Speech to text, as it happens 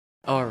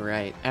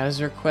Alright, as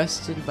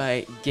requested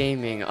by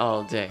Gaming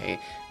All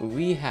Day,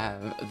 we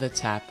have the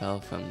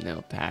TapL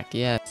thumbnail pack.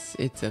 Yes,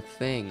 it's a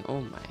thing.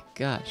 Oh my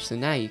gosh. So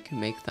now you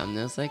can make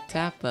thumbnails like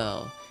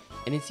TapL.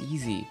 And it's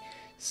easy.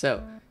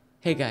 So,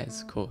 hey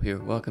guys, Cole here.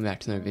 Welcome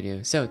back to another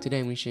video. So today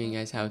I'm going to show you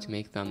guys how to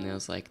make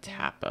thumbnails like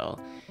TapL.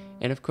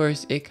 And of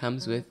course, it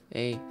comes with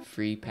a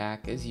free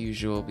pack as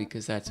usual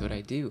because that's what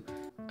I do.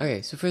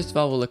 Okay, so first of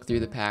all, we'll look through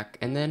the pack,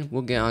 and then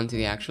we'll get on to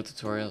the actual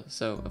tutorial.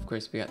 So, of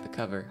course, we got the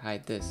cover,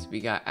 hide this, we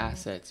got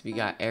assets, we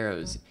got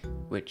arrows,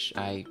 which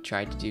I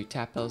tried to do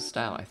TapL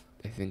style.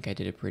 I think I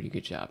did a pretty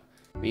good job.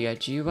 We got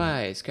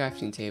GUIs,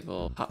 crafting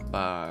table,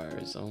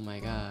 hotbars, oh my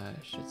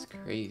gosh, it's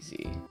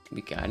crazy.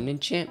 We got an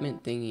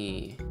enchantment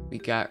thingy. We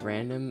got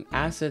random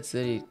assets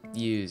that he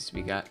used.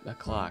 We got a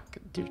clock.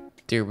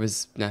 There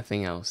was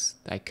nothing else.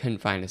 I couldn't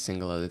find a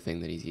single other thing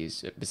that he's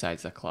used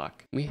besides the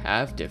clock. We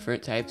have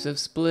different types of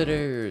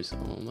splitters.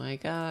 Oh my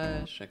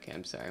gosh. Okay,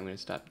 I'm sorry. I'm going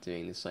to stop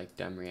doing this like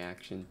dumb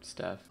reaction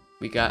stuff.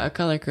 We got a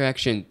color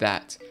correction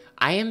that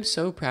I am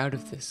so proud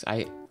of this.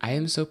 I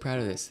am so proud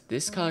of this.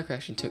 This color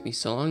correction took me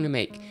so long to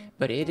make,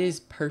 but it is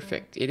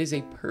perfect. It is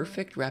a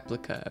perfect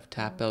replica of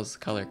TapL's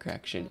color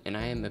correction, and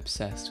I am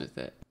obsessed with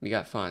it. We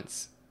got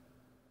fonts.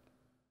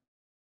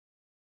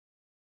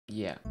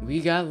 Yeah,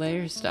 we got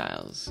layer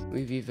styles.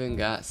 We've even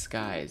got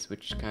skies,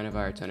 which kind of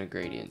are a ton of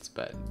gradients,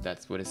 but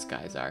that's what his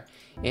skies are.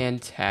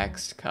 And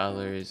text,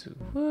 colors,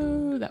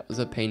 woo, that was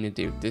a pain to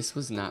do. This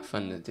was not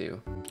fun to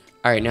do.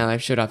 Alright, now that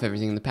I've showed off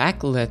everything in the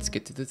pack, let's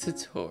get to the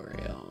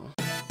tutorial.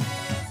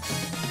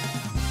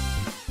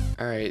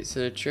 Alright,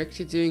 so the trick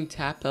to doing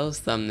TapL's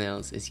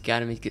thumbnails is you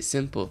gotta make it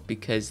simple,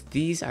 because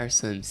these are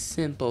some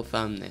simple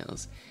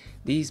thumbnails.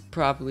 These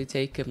probably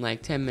take him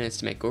like 10 minutes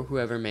to make, or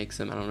whoever makes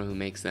them. I don't know who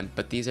makes them,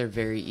 but these are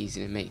very easy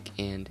to make,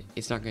 and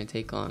it's not going to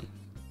take long.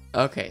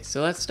 Okay,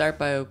 so let's start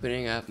by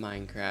opening up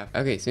Minecraft.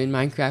 Okay, so in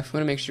Minecraft, we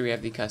want to make sure we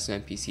have the custom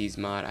NPCs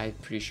mod. I'm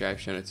pretty sure I've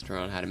shown a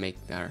tutorial on how to make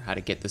or how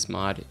to get this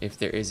mod. If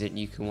there isn't,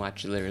 you can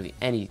watch literally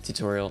any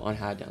tutorial on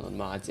how to download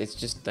mods. It's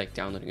just like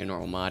downloading a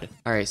normal mod.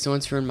 Alright, so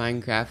once we're in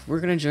Minecraft,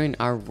 we're going to join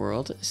our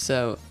world.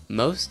 So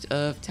most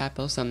of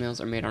TapL's thumbnails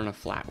are made on a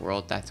flat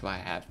world. That's why I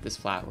have this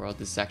flat world.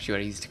 This is actually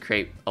what I use to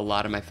create a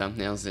lot of my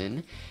thumbnails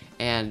in.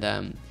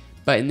 And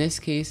but in this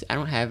case, I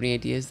don't have any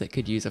ideas that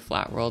could use a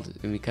flat world,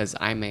 and because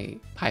I'm a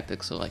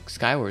Hypixel like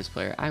Skywars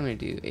player, I'm going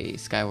to do a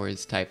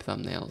Skywars type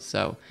thumbnail.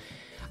 So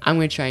I'm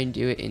going to try and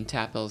do it in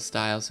TapL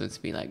style, so it's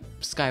be like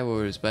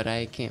Skywars, but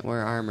I can't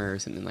wear armor or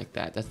something like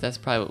that. That's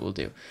probably what we'll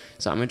do.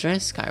 So I'm going to try a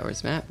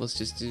Skywars map. Let's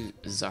just do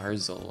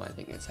Zarzel. I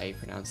think that's how you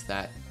pronounce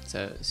that. It's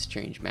a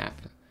strange map.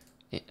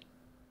 I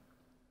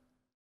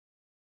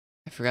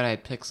forgot I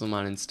had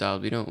Pixelmon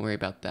installed. We don't worry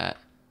about that.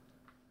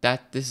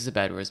 This is a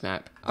Bed Wars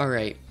map.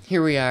 Alright,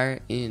 here we are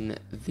in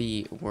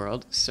the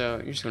world. So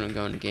you're just gonna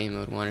go into game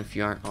mode 1 if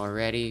you aren't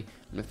already.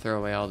 I'm gonna throw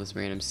away all this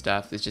random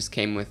stuff. This just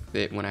came with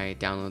it when I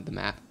downloaded the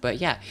map. But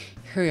yeah,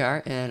 here we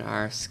are in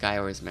our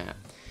Skywars map.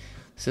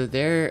 So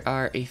there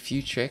are a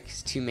few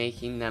tricks to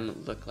making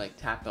them look like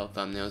TapL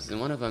thumbnails,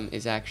 and one of them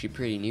is actually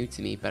pretty new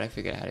to me, but I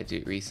figured out how to do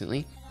it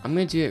recently. I'm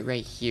gonna do it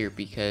right here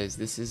because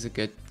this is a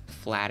good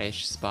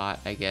flattish spot,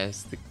 I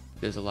guess.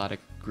 There's a lot of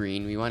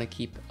green. We want to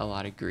keep a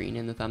lot of green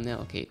in the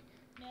thumbnail. Okay.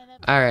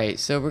 Alright,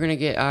 so we're going to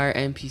get our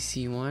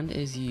NPC wand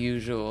as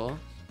usual.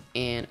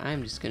 And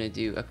I'm just going to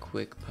do a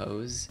quick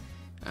pose.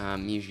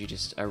 Usually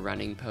just a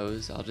running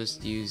pose. I'll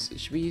just use...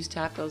 Should we use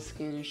TapL's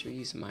skin or should we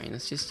use mine?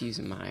 Let's just use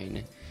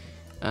mine.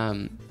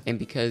 And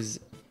because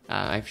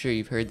I'm sure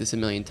you've heard this a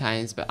million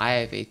times, but I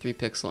have a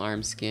 3-pixel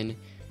arm skin.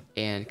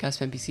 And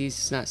custom NPCs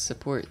does not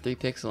support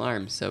 3-pixel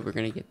arms. So we're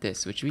going to get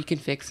this, which we can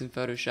fix in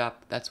Photoshop.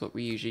 That's what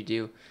we usually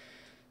do.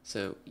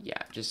 So yeah,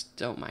 just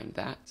don't mind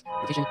that.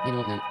 Location, you know,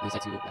 and then we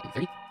set to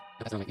 30.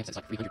 That's not my game, it's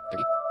like 330.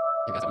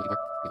 Maybe that's what I'm looking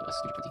for. Maybe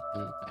let's do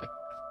 220. No, that way.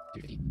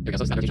 250. There we go,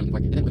 so it's not location I'm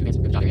looking for. And then with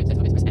advanced job area, set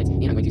to edits.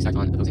 And I'm going to start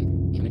on the posing.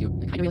 And I'm going to do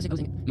kind of realistic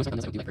posing. Most of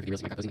the time, unless I don't do like perfectly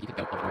realistic Minecraft posing, you can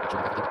go all over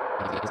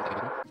actually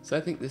Minecraft. So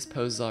I think this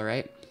pose is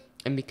alright.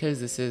 And because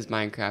this is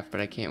Minecraft,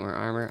 but I can't wear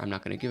armor, I'm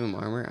not going to give him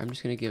armor. I'm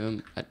just going to give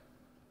him a...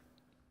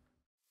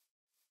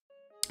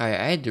 Alright,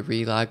 I had to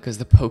relog because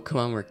the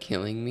Pokemon were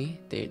killing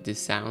me. The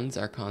sounds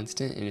are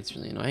constant and it's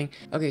really annoying.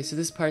 Okay, so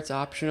this part's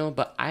optional,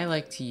 but I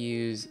like to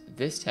use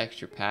this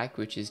texture pack,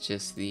 which is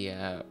just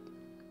the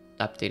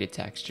updated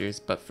textures,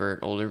 but for an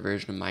older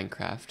version of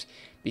Minecraft,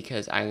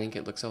 because I think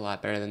it looks a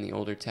lot better than the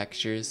older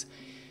textures.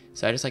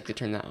 So I just like to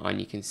turn that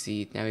on. You can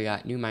see now we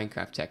got new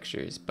Minecraft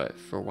textures, but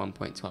for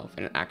 1.12,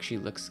 and it actually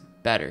looks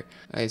better.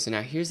 Okay, so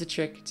now here's the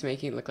trick to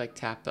making it look like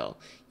TapL.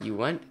 You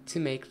want to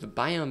make the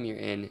biome you're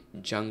in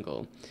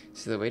jungle.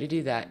 So the way to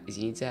do that is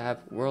you need to have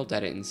world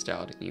edit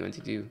installed. You want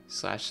to do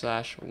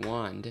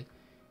 //wand.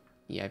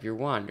 You have your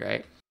wand,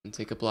 right? And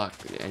take a block,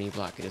 any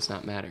block, it does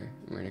not matter.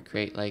 We're gonna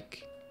create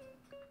like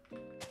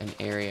an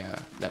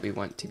area that we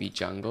want to be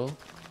jungle.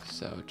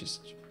 So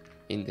just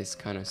in this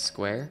kind of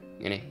square,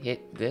 I'm gonna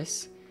hit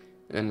this.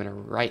 And I'm going to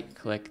right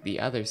click the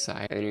other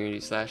side, and then you're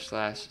going to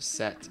do /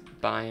 set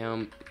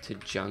biome to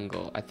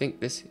jungle. I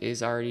think this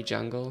is already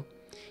jungle,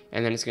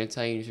 and then it's going to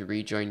tell you to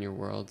rejoin your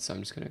world, so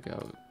I'm just going to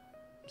go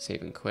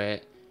save and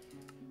quit,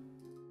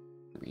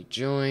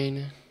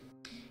 rejoin.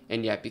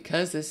 And yeah,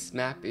 because this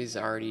map is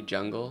already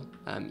jungle,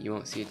 you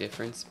won't see a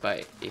difference,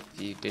 but if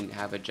you didn't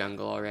have a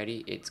jungle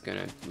already, it's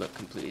gonna look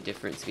completely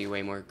different. It's gonna be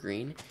way more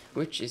green,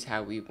 which is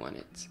how we want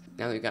it.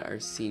 Now that we've got our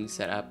scene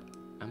set up,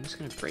 I'm just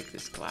gonna break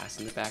this glass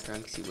in the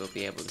background because you will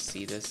be able to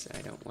see this.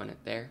 I don't want it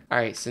there.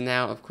 Alright, so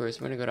now of course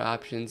we're gonna go to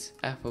options,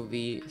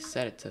 FOV,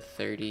 set it to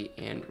 30,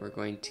 and we're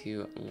going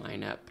to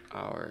line up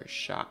our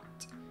shot.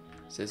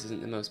 So this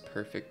isn't the most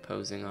perfect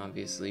posing,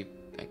 obviously.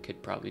 I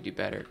could probably do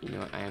better. You know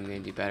what, I am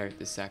going to do better.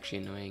 This is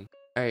actually annoying.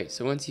 Alright,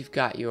 so once you've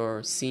got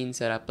your scene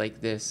set up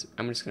like this,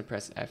 I'm just going to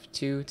press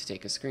F2 to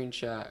take a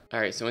screenshot.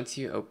 Alright, so once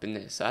you open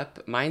this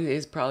up, mine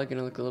is probably going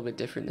to look a little bit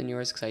different than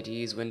yours because I do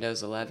use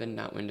Windows 11,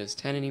 not Windows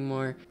 10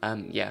 anymore.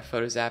 Yeah,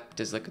 Photos app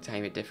does look a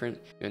tiny bit different.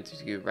 You want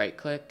to do right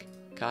click,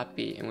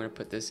 copy, and we're going to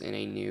put this in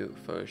a new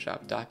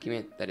Photoshop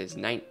document that is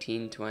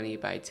 1920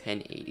 by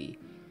 1080.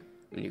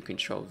 When you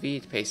Control V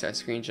to paste our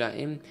screenshot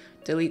in,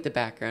 delete the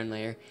background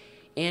layer.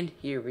 And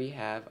here we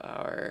have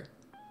our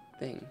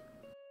thing.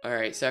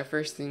 Alright, so our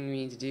first thing we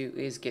need to do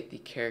is get the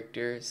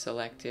character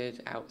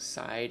selected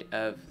outside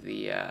of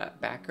the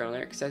background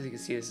layer, because as you can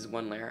see this is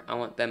one layer. I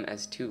want them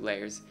as two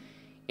layers.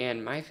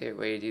 And my favorite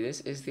way to do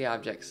this is the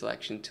object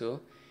selection tool.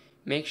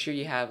 Make sure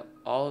you have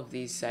all of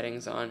these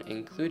settings on,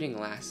 including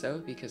lasso,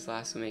 because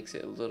lasso makes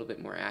it a little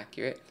bit more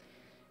accurate.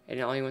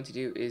 And all you want to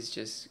do is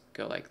just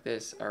go like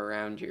this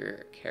around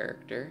your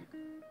character.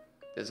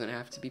 Doesn't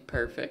have to be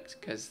perfect,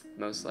 because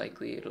most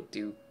likely it'll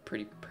do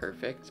pretty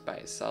perfect by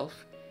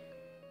itself.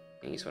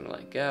 And you just want to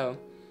let go,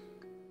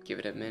 give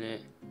it a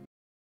minute,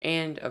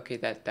 and okay,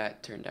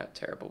 that turned out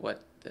terrible.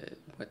 What?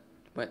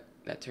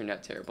 That turned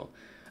out terrible.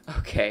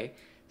 Okay,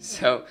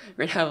 so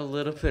we're gonna have a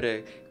little bit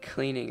of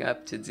cleaning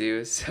up to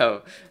do,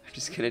 so I'm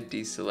just gonna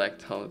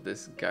deselect all of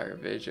this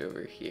garbage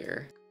over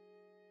here.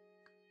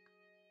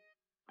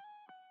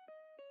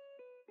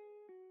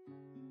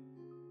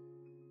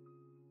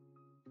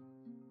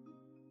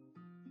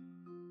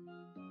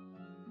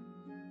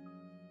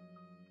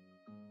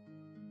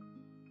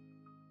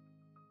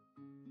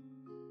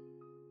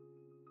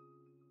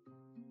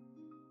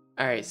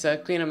 Alright, so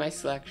I've cleaned up my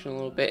selection a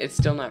little bit. It's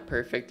still not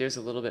perfect. There's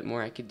a little bit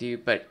more I could do,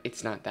 but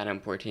it's not that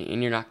important,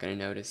 and you're not going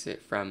to notice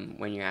it from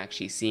when you're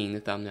actually seeing the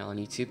thumbnail on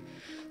YouTube.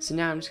 So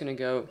now I'm just going to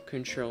go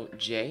Control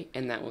J,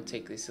 and that will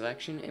take the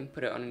selection and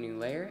put it on a new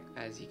layer,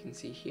 as you can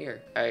see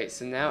here. Alright,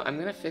 so now I'm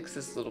going to fix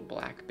this little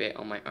black bit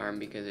on my arm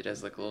because it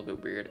does look a little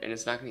bit weird, and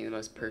it's not going to be the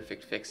most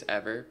perfect fix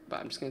ever,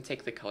 but I'm just going to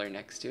take the color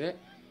next to it,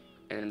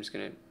 and I'm just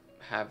going to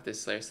have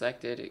this layer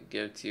selected,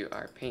 go to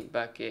our paint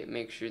bucket,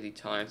 make sure the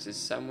tolerance is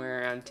somewhere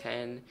around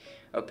 10,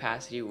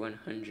 opacity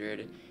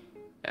 100,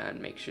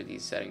 and make sure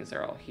these settings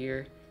are all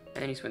here.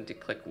 And you just want to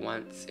click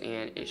once,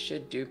 and it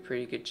should do a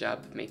pretty good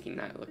job of making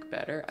that look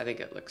better. I think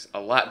it looks a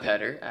lot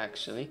better,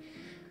 actually.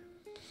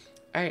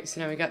 Alright,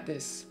 so now we got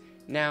this.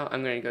 Now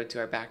I'm going to go to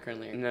our background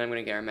layer, and then I'm going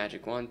to get our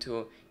magic wand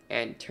tool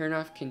and turn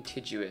off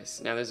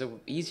contiguous. Now there's an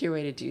easier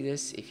way to do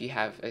this if you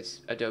have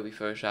Adobe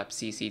Photoshop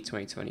CC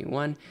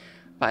 2021.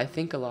 But I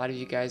think a lot of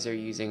you guys are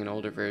using an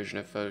older version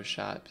of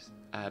Photoshop,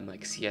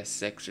 like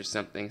CS6 or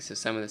something, so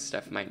some of this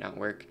stuff might not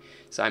work.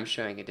 So I'm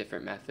showing a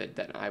different method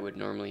that I would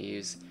normally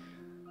use.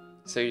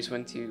 So you just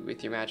want to,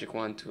 with your magic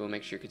wand tool,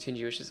 make sure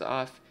contiguous is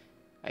off.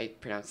 I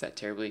pronounced that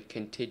terribly,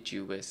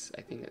 contiguous,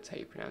 I think that's how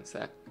you pronounce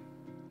that.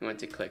 You want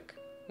to click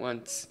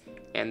once,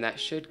 and that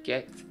should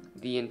get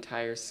the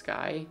entire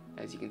sky,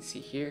 as you can see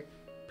here.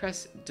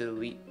 Press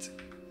delete,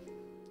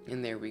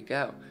 and there we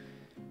go.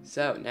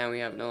 So now we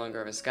have no longer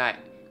have a sky.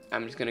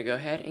 I'm just going to go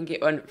ahead and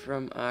get one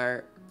from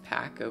our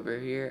pack over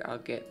here. I'll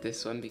get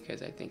this one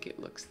because I think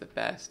it looks the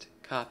best.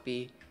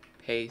 Copy,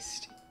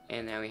 paste,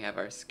 and now we have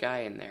our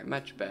sky in there.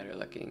 Much better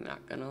looking,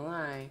 not gonna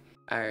lie.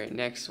 Alright,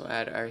 next we'll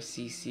add our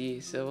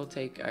CC. So we'll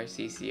take our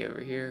CC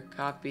over here,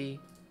 copy,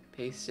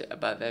 paste it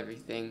above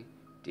everything,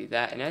 do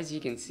that. And as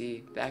you can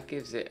see, that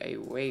gives it a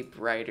way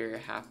brighter,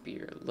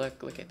 happier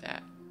look. Look at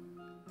that.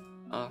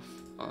 Off,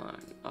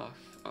 on,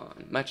 off,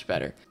 on. Much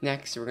better.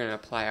 Next, we're going to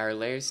apply our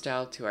layer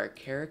style to our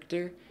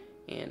character.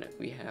 And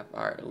we have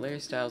our layer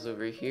styles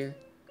over here.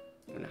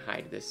 I'm going to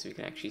hide this so we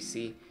can actually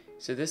see.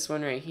 So this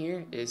one right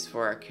here is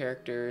for our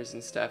characters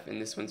and stuff,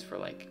 and this one's for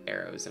like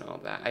arrows and all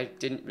that. I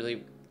didn't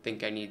really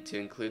think I need to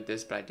include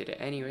this, but I did it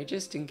anyway,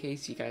 just in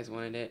case you guys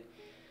wanted it.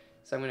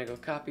 So I'm going to go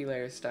copy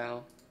layer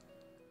style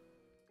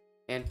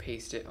and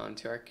paste it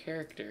onto our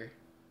character.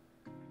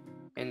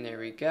 And there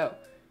we go.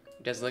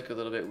 It does look a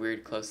little bit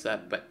weird close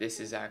up, but this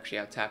is actually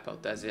how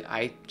TapL does it.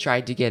 I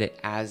tried to get it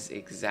as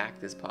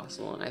exact as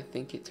possible, and I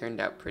think it turned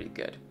out pretty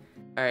good.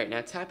 Alright, now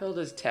TapL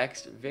does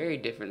text very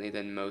differently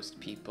than most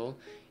people.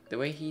 The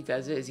way he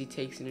does it is he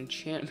takes an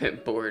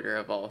enchantment border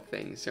of all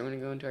things. So I'm going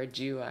to go into our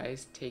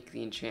GUIs, take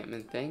the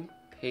enchantment thing,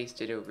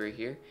 paste it over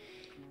here,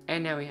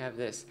 and now we have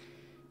this.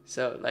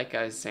 So like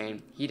I was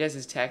saying, he does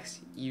his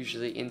text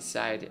usually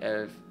inside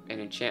of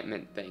an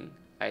enchantment thing.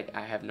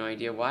 I have no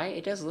idea why.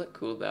 It does look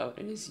cool though.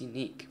 It is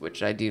unique,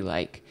 which I do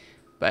like.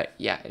 But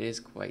yeah, it is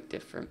quite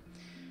different.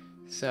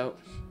 So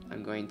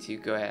I'm going to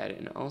go ahead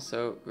and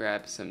also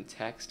grab some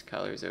text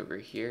colors over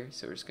here.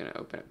 So we're just going to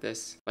open up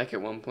this. Like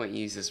at one point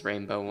use this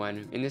rainbow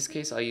one. In this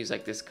case I'll use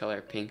like this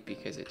color pink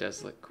because it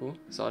does look cool.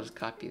 So I'll just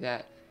copy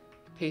that,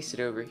 paste it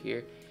over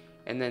here.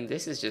 And then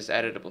this is just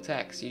editable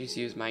text. You just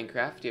use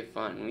Minecraft, you have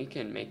fun. We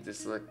can make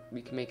this look,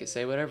 we can make it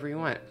say whatever you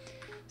want.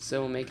 So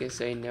we'll make it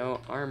say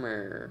no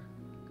armor.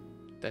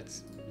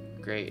 That's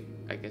great.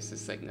 I guess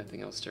there's like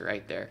nothing else to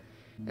write there.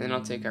 And then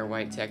I'll take our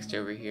white text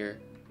over here,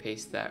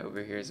 paste that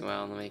over here as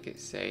well, and I'll make it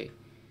say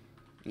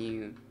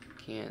you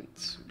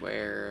can't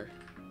wear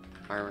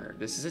armor.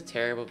 This is a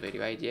terrible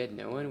video idea.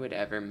 No one would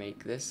ever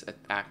make this an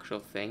actual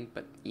thing,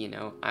 but you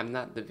know, I'm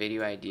not the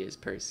video ideas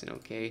person,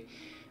 okay?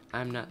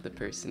 I'm not the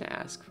person to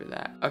ask for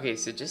that. Okay,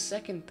 so just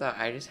second thought,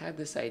 I just had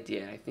this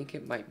idea. I think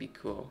it might be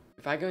cool.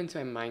 If I go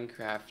into my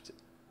Minecraft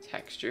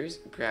textures,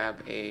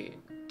 grab a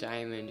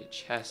diamond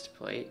chest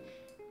plate,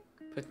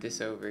 put this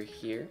over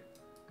here.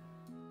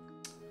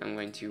 I'm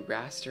going to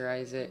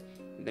rasterize it.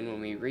 Then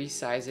when we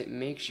resize it,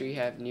 make sure you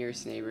have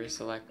nearest neighbor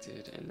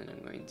selected. And then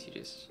I'm going to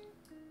just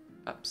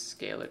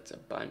upscale it a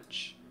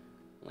bunch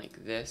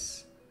like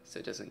this so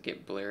it doesn't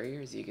get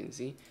blurrier, as you can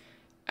see.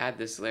 Add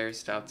this layer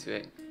style to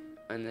it.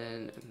 And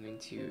then I'm going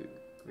to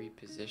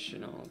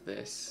reposition all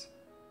this,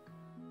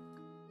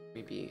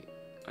 maybe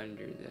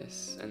under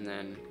this, and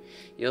then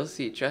you'll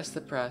see, trust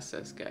the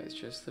process guys,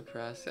 trust the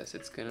process,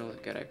 it's gonna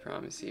look good, I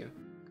promise you.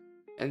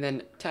 And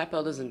then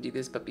TapL doesn't do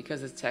this, but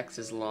because this text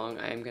is long,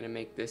 I am gonna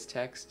make this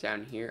text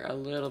down here a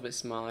little bit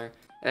smaller,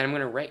 and I'm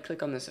gonna right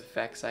click on this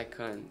effects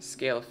icon,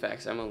 scale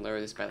effects. I'm gonna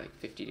lower this by like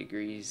 50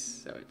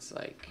 degrees, so it's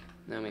like,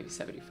 no, maybe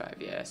 75,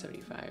 yeah,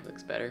 75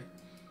 looks better.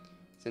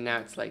 So now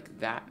it's like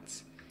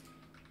that.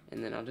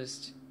 And then I'll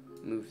just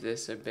move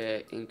this a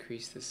bit,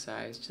 increase the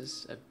size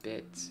just a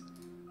bit,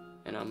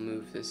 and I'll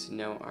move this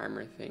no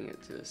armor thing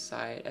to the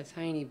side a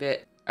tiny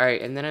bit.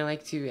 Alright, and then I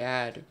like to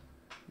add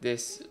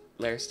this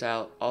layer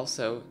style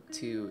also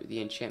to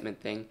the enchantment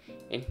thing,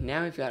 and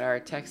now we've got our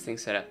text thing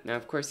set up. Now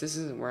of course this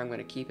isn't where I'm going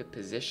to keep it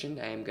positioned,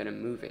 I am going to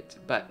move it,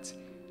 but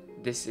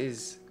this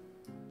is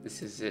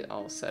it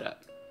all set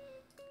up.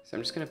 So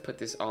I'm just going to put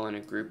this all in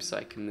a group so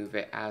I can move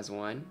it as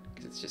one,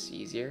 because it's just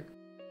easier.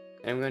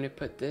 And I'm going to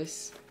put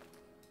this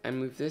and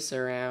move this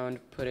around,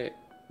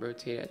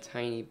 rotate it a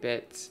tiny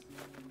bit,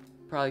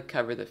 probably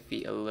cover the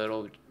feet a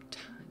little,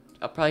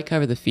 I'll probably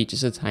cover the feet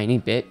just a tiny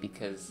bit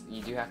because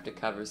you do have to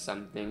cover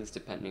some things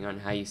depending on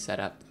how you set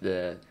up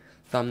the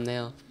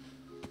thumbnail.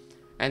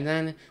 And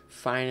then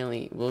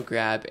finally we'll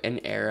grab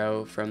an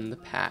arrow from the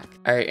pack.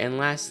 Alright, and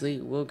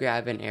lastly we'll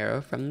grab an arrow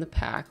from the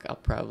pack. I'll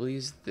probably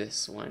use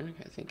this one,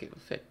 I think it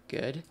will fit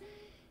good.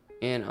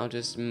 And I'll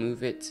just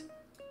move it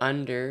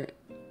under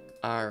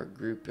our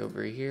group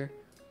over here.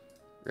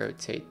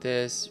 Rotate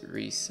this,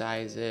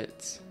 resize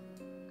it.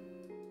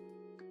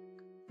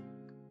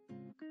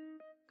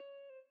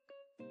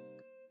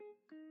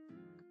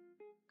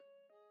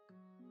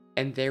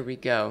 And there we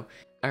go.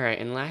 Alright,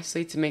 and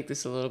lastly, to make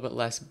this a little bit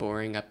less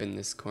boring up in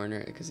this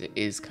corner, because it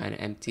is kind of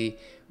empty,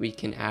 we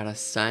can add a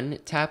sun.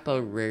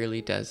 TapL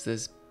rarely does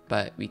this,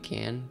 but we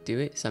can do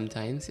it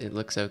sometimes. It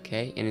looks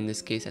okay, and in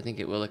this case I think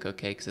it will look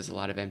okay because there's a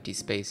lot of empty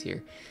space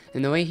here.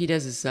 And the way he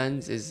does his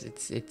suns is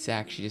it's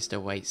actually just a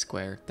white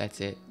square.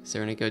 That's it. So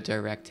we're gonna go to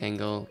a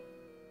rectangle,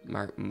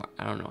 I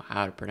don't know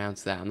how to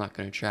pronounce that, I'm not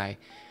gonna try.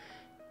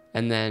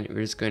 And then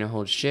we're just going to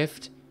hold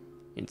shift,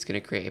 and it's gonna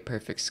create a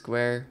perfect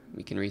square.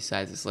 We can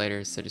resize this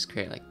later, so just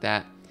create it like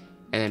that,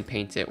 and then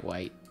paint it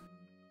white.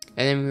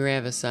 And then we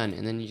have a sun,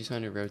 and then you just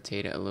want to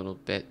rotate it a little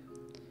bit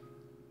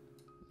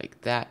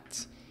like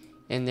that.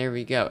 And there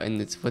we go. And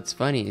what's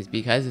funny is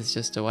because it's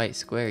just a white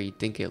square, you'd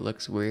think it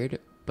looks weird,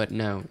 but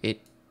no,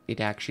 it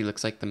actually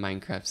looks like the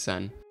Minecraft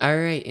sun.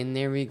 Alright, and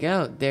there we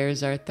go.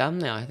 There's our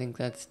thumbnail. I think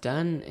that's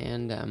done,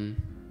 and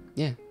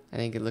yeah, I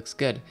think it looks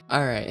good.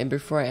 Alright, and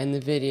before I end the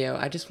video,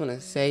 I just want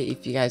to say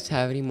if you guys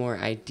have any more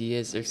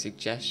ideas or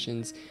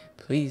suggestions,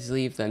 please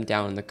leave them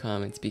down in the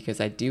comments because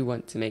I do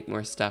want to make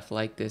more stuff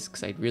like this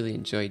because I really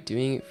enjoy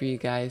doing it for you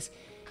guys.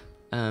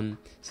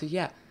 So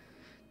yeah.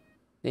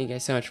 Thank you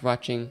guys so much for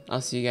watching. I'll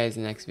see you guys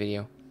in the next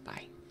video.